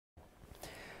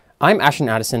I'm Ashton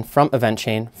Addison from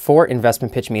EventChain for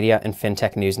Investmentpitch Media and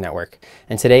FinTech News Network.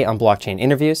 And today on Blockchain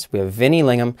Interviews, we have Vinny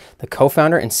Lingham, the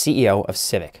co-founder and CEO of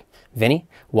Civic. Vinny,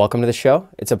 welcome to the show.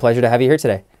 It's a pleasure to have you here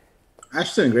today.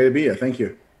 Ashton, great to be here. Thank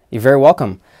you. You're very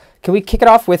welcome. Can we kick it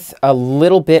off with a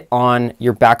little bit on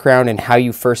your background and how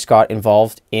you first got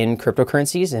involved in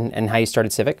cryptocurrencies and how you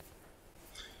started Civic?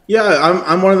 Yeah,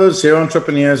 I'm one of those serial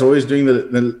entrepreneurs, always doing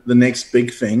the next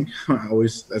big thing.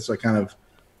 That's what I kind of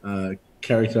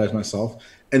characterize myself.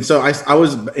 And so I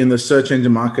was in the search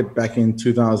engine market back in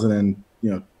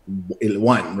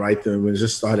 2001, right? When it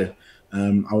just started.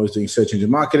 I was doing search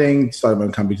engine marketing, started my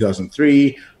own company in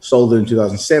 2003, sold it in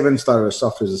 2007, started a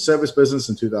software as a service business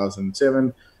in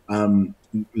 2007,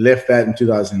 left that in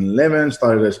 2011,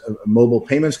 started a mobile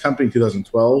payments company in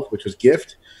 2012, which was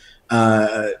Gift.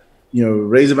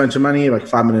 Raised a bunch of money, like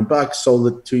 $5 million, sold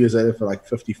it 2 years later for like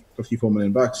 $54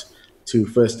 million to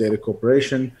First Data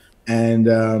Corporation. And,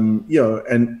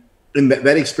 and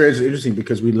that experience is interesting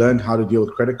because we learned how to deal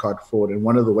with credit card fraud. And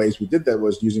one of the ways we did that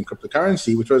was using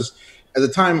cryptocurrency, which was at the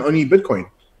time only Bitcoin.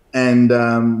 And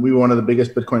we were one of the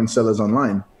biggest Bitcoin sellers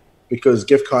online because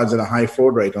gift cards had a high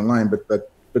fraud rate online, but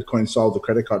Bitcoin solved the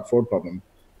credit card fraud problem.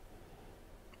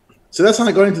 So that's how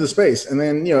I got into the space. And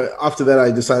then, after that,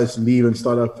 I decided to leave and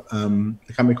start up a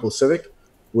company called Civic,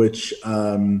 which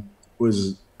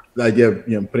was the idea of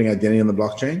putting identity on the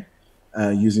blockchain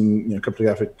using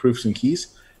cryptographic proofs and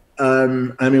keys.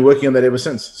 I've been working on that ever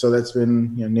since. So that's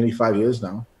been nearly 5 years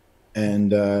now.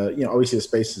 And, obviously the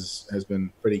space has been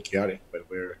pretty chaotic, but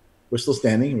we're still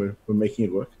standing. We're making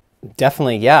it work.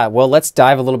 Definitely, yeah. Well, let's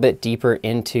dive a little bit deeper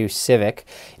into Civic.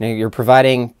 You're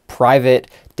providing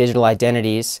private digital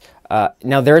identities.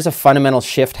 Now, there is a fundamental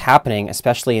shift happening,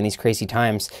 especially in these crazy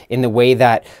times, in the way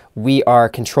that we are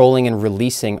controlling and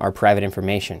releasing our private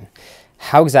information.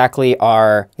 How exactly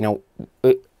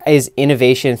is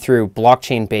innovation through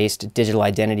blockchain-based digital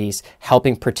identities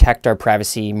helping protect our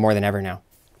privacy more than ever now?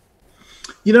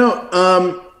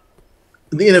 The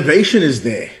innovation is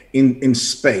there in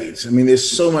spades. I mean, there's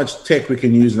so much tech we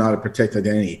can use now to protect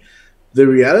identity. The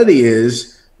reality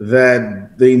is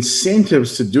that the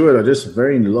incentives to do it are just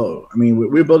very low. I mean,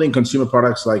 we're building consumer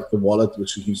products like the wallet,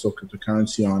 which you can store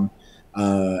cryptocurrency on,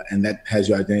 and that has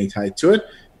your identity tied to it.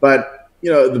 But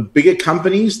the bigger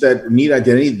companies that need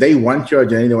identity, they want your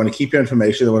identity. They want to keep your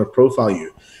information. They want to profile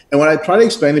you. And what I try to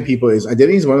explain to people is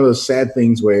identity is one of those sad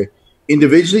things where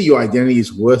individually your identity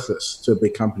is worthless to a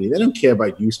big company. They don't care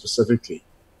about you specifically.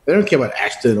 They don't care about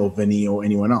Ashton or Vinny or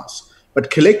anyone else. But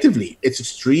collectively, it's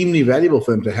extremely valuable for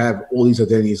them to have all these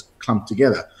identities clumped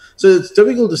together. So it's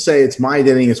difficult to say it's my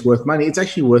identity, it's worth money. It's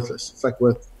actually worthless. It's like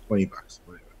worth $20,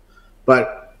 whatever.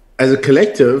 But as a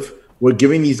collective, we're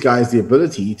giving these guys the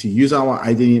ability to use our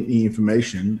identity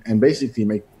information and basically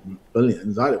make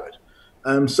billions out of it.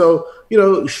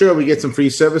 Sure, we get some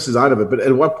free services out of it, but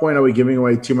at what point are we giving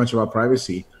away too much of our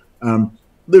privacy?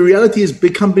 The reality is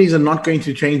big companies are not going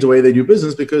to change the way they do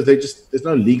business because there's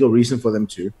no legal reason for them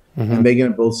to. Mm-hmm. And they're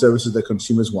going to build services that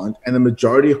consumers want. And the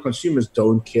majority of consumers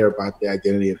don't care about their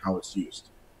identity and how it's used.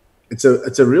 It's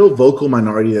a real vocal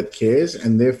minority that cares,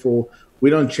 and therefore we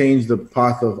don't change the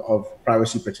path of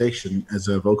privacy protection as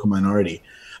a vocal minority.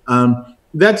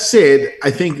 That said, I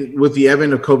think with the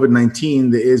advent of COVID-19,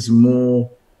 there is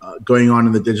more going on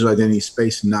in the digital identity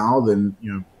space now than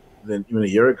even a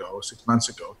year ago or 6 months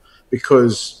ago,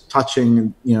 because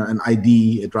touching an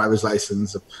ID, a driver's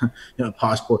license, a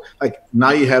passport, like now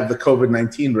you have the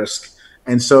COVID-19 risk.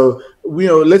 And so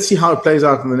let's see how it plays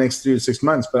out in the next 3 to 6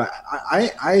 months. But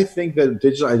I think that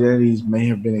digital identities may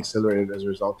have been accelerated as a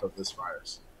result of this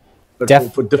virus, but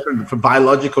for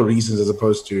biological reasons as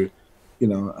opposed to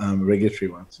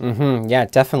regulatory ones. Mm-hmm. Yeah,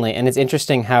 definitely. And it's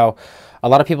interesting how a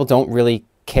lot of people don't really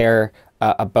care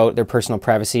about their personal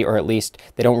privacy, or at least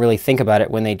they don't really think about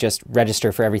it when they just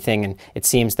register for everything. And it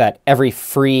seems that every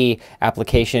free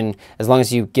application, as long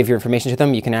as you give your information to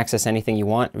them, you can access anything you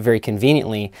want very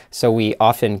conveniently. So we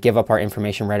often give up our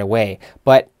information right away.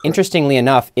 But interestingly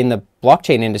enough, in the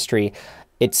blockchain industry,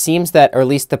 it seems that, or at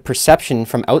least the perception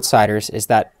from outsiders, is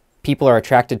that people are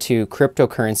attracted to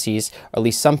cryptocurrencies, or at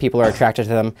least some people are attracted to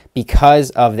them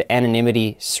because of the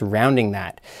anonymity surrounding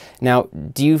that. Now,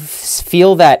 do you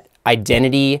feel that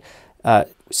identity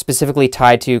specifically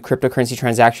tied to cryptocurrency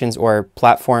transactions or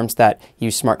platforms that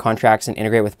use smart contracts and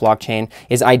integrate with blockchain,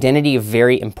 is identity a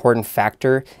very important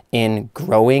factor in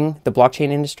growing the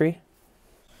blockchain industry?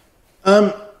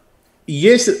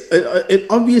 Yes, it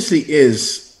obviously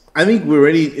is. I think we're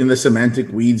already in the semantic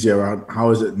weeds here around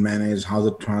how is it managed, how's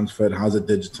it transferred, how's it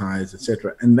digitized,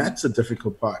 etc. And that's the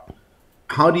difficult part.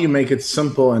 How do you make it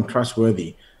simple and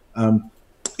trustworthy?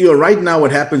 Right now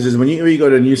what happens is when you go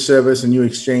to a new service, a new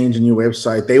exchange, a new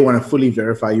website, they want to fully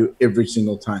verify you every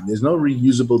single time. There's no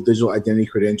reusable digital identity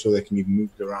credential that can be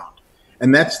moved around.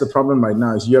 And that's the problem right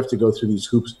now, is you have to go through these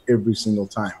hoops every single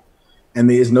time. And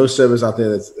there is no service out there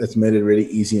that's made it really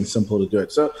easy and simple to do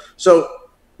it. So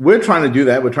we're trying to do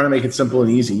that. We're trying to make it simple and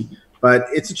easy, but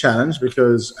it's a challenge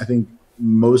because I think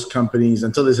most companies,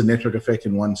 until there's a network effect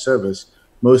in one service,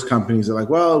 most companies are like,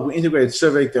 well, we integrated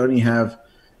Civic, they only have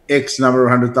X number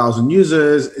of 100,000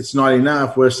 users. It's not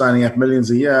enough. We're signing up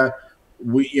millions a year.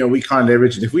 We can't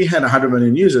leverage it. If we had 100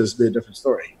 million users, it'd be a different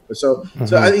story. So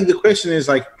I think the question is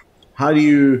like, how do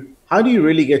you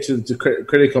really get to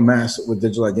critical mass with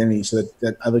digital identity so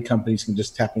that other companies can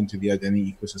just tap into the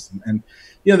identity ecosystem? And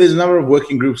there's a number of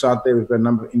working groups out there. We've got a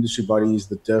number of industry bodies,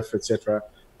 the DIF, etc.,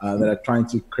 that are trying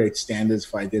to create standards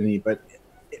for identity. But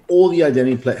all the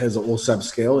identity players are all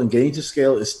subscale, and getting to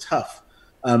scale is tough.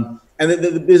 And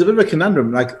there's a bit of a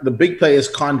conundrum. Like the big players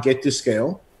can't get to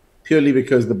scale purely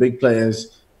because the big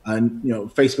players,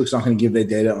 Facebook's not going to give their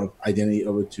data of identity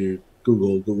over to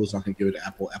Google. Google's not going to give it to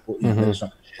Apple. They're just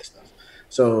not going to share stuff.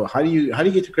 So how do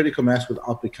you get to critical mass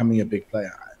without becoming a big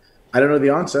player? I don't know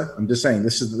the answer. I'm just saying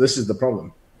this is the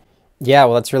problem. Yeah,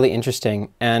 well, that's really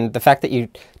interesting, and the fact that you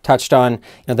touched on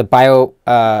the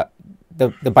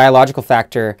biological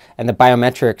factor and the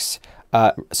biometrics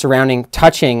surrounding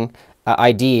touching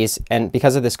IDs, and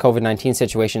because of this COVID-19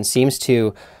 situation, seems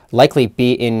to likely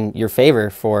be in your favor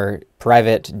for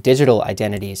private digital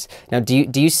identities. Now, do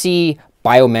you see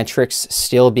biometrics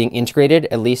still being integrated,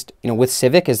 at least with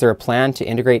Civic? Is there a plan to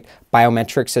integrate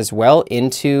biometrics as well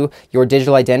into your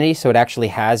digital identity so it actually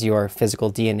has your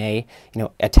physical DNA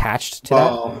attached to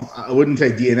that? Well, I wouldn't say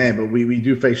DNA, but we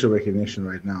do facial recognition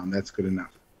right now, and that's good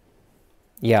enough.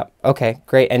 Yeah. Okay,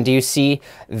 great. And do you see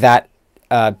that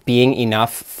being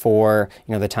enough for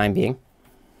the time being?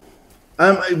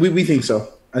 We think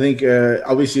so. I think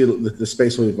obviously the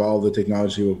space will evolve, the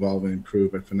technology will evolve and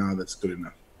improve, but for now that's good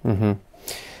enough. Mm-hmm.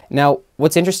 Now,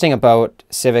 what's interesting about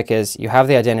Civic is you have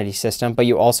the identity system, but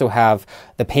you also have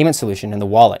the payment solution and the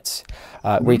wallets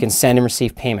where you can send and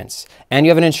receive payments. And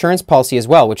you have an insurance policy as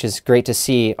well, which is great to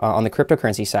see on the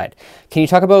cryptocurrency side. Can you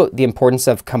talk about the importance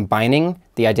of combining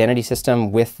the identity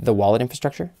system with the wallet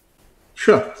infrastructure?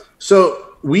 Sure.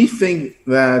 So we think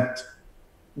that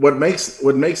what makes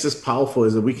this powerful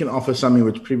is that we can offer something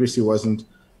which previously wasn't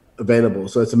available.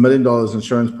 So it's $1 million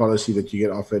insurance policy that you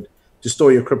get offered to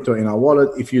store your crypto in our wallet.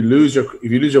 If you lose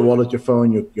your wallet, your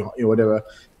phone, your whatever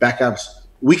backups,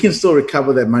 we can still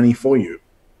recover that money for you,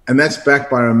 and that's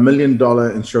backed by a $1 million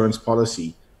insurance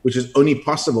policy, which is only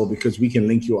possible because we can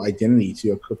link your identity to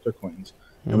your crypto coins,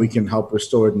 and we can help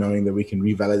restore it, knowing that we can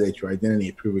revalidate your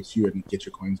identity, prove it's you, and get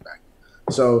your coins back.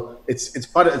 So it's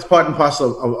part and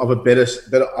parcel of a better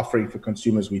offering for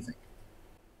consumers, we think.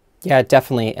 Yeah,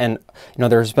 definitely. And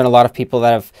there's been a lot of people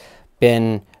that have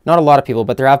been, not a lot of people,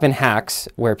 but there have been hacks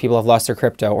where people have lost their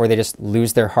crypto, or they just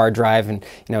lose their hard drive and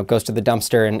it goes to the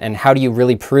dumpster. And how do you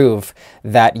really prove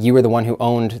that you were the one who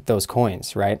owned those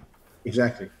coins, right?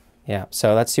 Exactly. Yeah,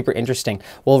 so that's super interesting.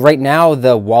 Well, right now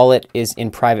the wallet is in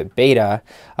private beta.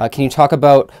 Can you talk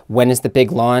about when is the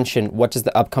big launch and what does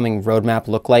the upcoming roadmap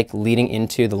look like leading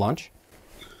into the launch?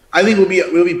 I think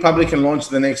we'll be public and launch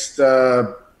the next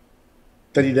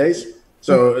 30 days.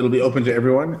 So it'll be open to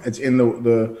everyone. It's in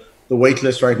the wait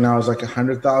list right now is like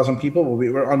 100,000 people.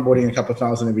 We're onboarding a couple of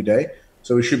thousand every day.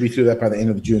 So we should be through that by the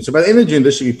end of June. So by the end of June,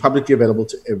 this should be publicly available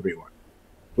to everyone,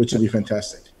 which will be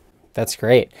fantastic. That's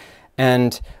great.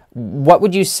 And what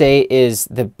would you say is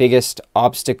the biggest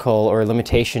obstacle or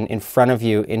limitation in front of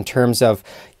you in terms of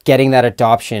getting that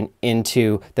adoption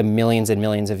into the millions and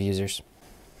millions of users?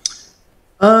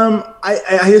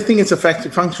 I think it's a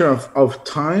function of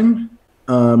time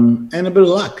and a bit of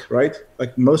luck, right?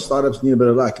 Like most startups need a bit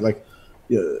of luck, like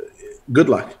good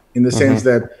luck in the sense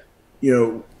that,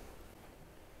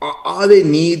 are there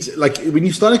needs? Like when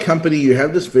you start a company, you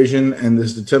have this vision and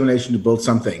this determination to build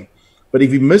something. But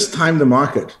if you mistime the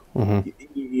market,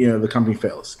 the company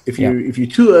fails. If you're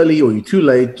too early or you're too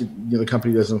late, the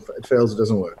company it fails, it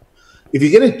doesn't work. If you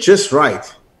get it just right,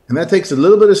 and that takes a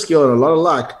little bit of skill and a lot of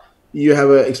luck, you have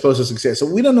an explosive success. So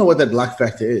we don't know what that luck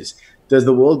factor is. Does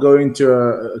the world go into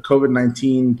a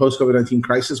post-COVID-19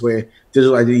 crisis where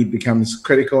digital identity becomes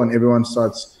critical and everyone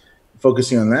starts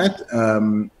focusing on that?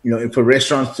 For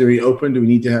restaurants to reopen, do we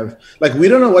need to have, we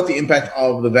don't know what the impact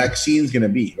of the vaccine is going to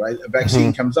be, right? A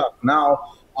vaccine comes up.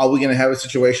 Now, are we going to have a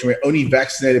situation where only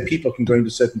vaccinated people can go into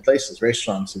certain places,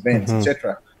 restaurants, events,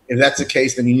 etc.? If that's the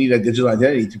case, then you need a digital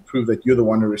identity to prove that you're the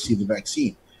one who received the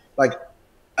vaccine.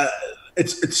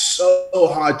 It's so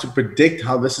hard to predict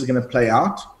how this is going to play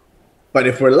out. But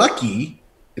if we're lucky,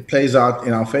 it plays out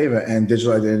in our favor and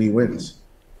digital identity wins.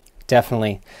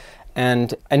 Definitely.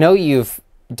 And I know you've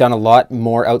done a lot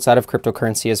more outside of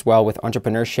cryptocurrency as well with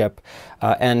entrepreneurship,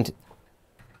 and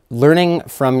learning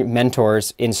from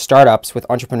mentors in startups with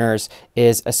entrepreneurs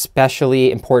is especially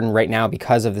important right now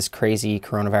because of this crazy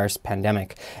coronavirus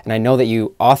pandemic. And I know that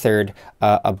you authored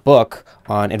a book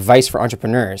on advice for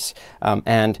entrepreneurs,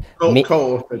 and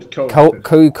co-authored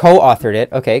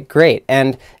it. Okay, great.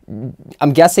 And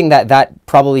I'm guessing that that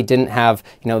probably didn't have,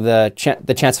 you know,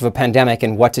 the chance of a pandemic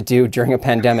and what to do during a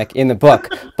pandemic in the book.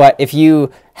 But if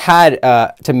you had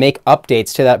to make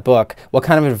updates to that book, what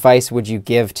kind of advice would you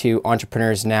give to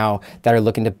entrepreneurs now that are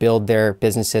looking to build their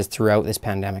businesses throughout this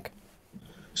pandemic?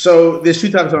 So there's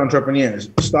two types of entrepreneurs: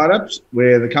 startups,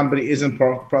 where the company isn't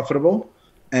profitable,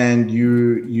 and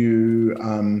you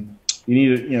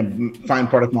need to find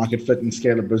product market fit and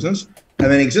scale a business. And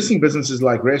then existing businesses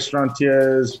like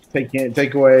restaurateurs,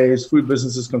 takeaways, food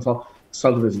businesses,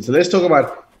 consulting business. So let's talk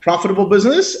about profitable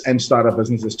business and startup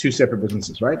businesses, two separate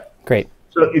businesses, right? Great.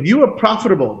 So if you were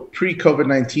profitable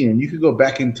pre-COVID-19 and you could go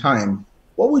back in time,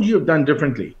 what would you have done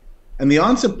differently? And the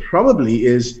answer probably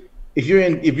is, if you're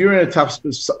in a tough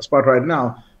spot right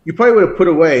now, you probably would have put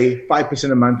away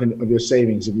 5% a month of your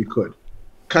savings if you could.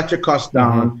 Cut your costs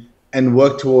down and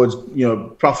work towards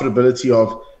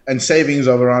profitability and savings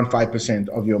of around 5%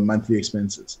 of your monthly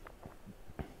expenses.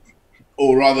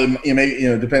 Or rather,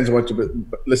 depends on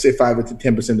let's say 5 to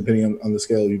 10% depending on the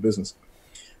scale of your business.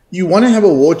 You want to have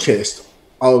a war chest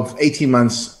of 18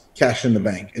 months cash in the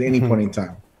bank at any point in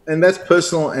time. And that's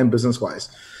personal and business wise.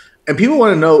 And people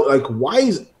want to know, like, why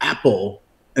is Apple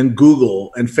and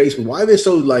Google and Facebook, why are they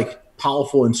so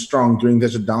powerful and strong during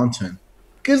such a downturn?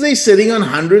 Because they're sitting on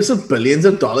hundreds of billions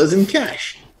of dollars in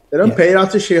cash. They don't pay it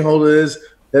out to shareholders.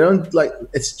 They don't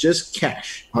it's just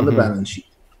cash on the balance sheet.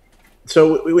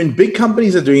 So when big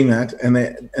companies are doing that and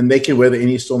they can weather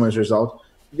any storm as a result,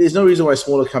 there's no reason why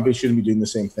smaller companies shouldn't be doing the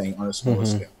same thing on a smaller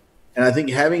scale. And I think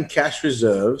having cash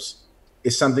reserves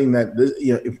is something that,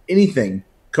 if anything,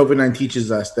 COVID-19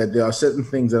 teaches us that there are certain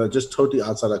things that are just totally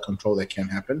outside our control that can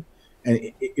happen.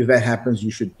 And if that happens,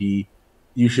 you should be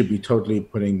totally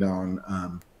putting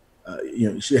down,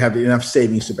 you should have enough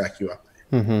savings to back you up.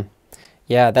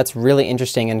 Yeah, that's really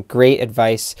interesting and great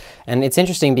advice. And it's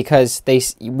interesting because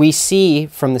we see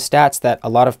from the stats that a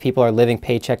lot of people are living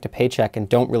paycheck to paycheck and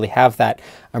don't really have that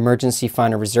emergency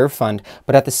fund or reserve fund.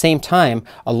 But at the same time,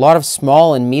 a lot of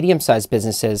small and medium-sized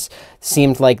businesses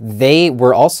seemed like they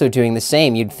were also doing the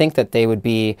same. You'd think that they would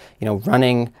be,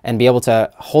 running and be able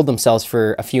to hold themselves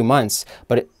for a few months.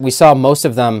 But we saw most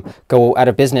of them go out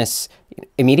of business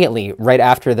immediately, right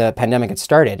after the pandemic had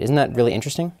started. Isn't that really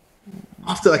interesting?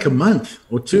 After a month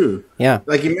or two. Yeah.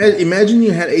 Imagine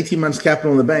you had 18 months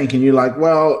capital in the bank and you're like,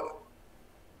 well,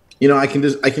 I can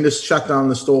just shut down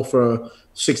the store for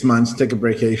 6 months, take a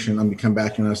vacation, and come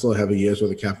back and I still have a year's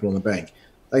worth of capital in the bank.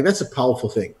 That's a powerful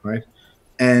thing, right?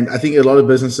 And I think a lot of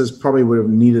businesses probably would have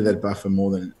needed that buffer more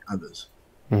than others.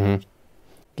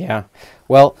 Yeah.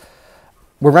 Well,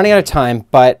 we're running out of time,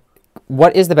 but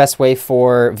what is the best way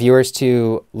for viewers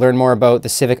to learn more about the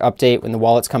Civic update when the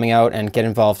wallet's coming out and get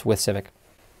involved with Civic?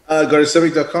 Go to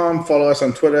civic.com, follow us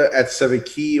on Twitter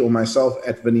 @CivicKey or myself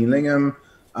 @Vinny Lingham.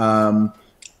 Go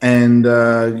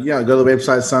to the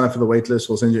website, sign up for the waitlist.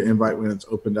 We'll send you an invite when it's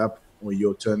opened up or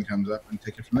your turn comes up and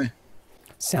take it from there.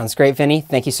 Sounds great, Vinny.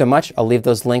 Thank you so much. I'll leave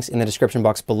those links in the description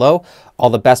box below. All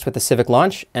the best with the Civic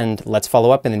launch, and let's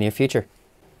follow up in the near future.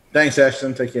 Thanks,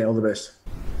 Ashton. Take care. All the best.